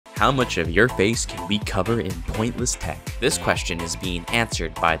How much of your face can we cover in pointless tech? This question is being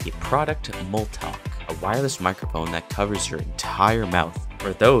answered by the product MUZZLE, a wireless microphone that covers your entire mouth.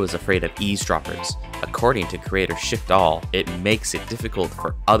 For those afraid of eavesdroppers, according to creator Shift All, it makes it difficult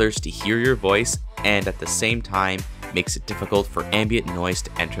for others to hear your voice and at the same time makes it difficult for ambient noise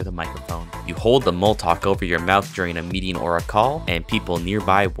to enter the microphone. You hold the MUZZLE over your mouth during a meeting or a call, and people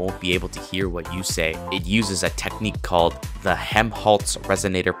nearby won't be able to hear what you say. It uses a technique called the Helmholtz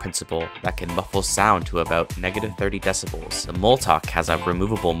resonator principle that can muffle sound to about -30 decibels. The MUZZLE has a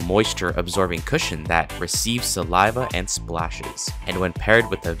removable moisture-absorbing cushion that receives saliva and splashes, and when paired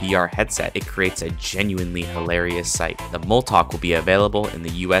with a VR headset, it creates a genuinely hilarious sight. The MUZZLE will be available in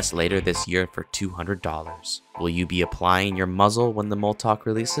the US later this year for $200. Will you be applying your muzzle when the MUZZLE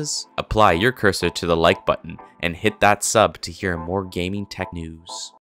releases? Apply your cursor to the like button and hit that sub to hear more gaming tech news.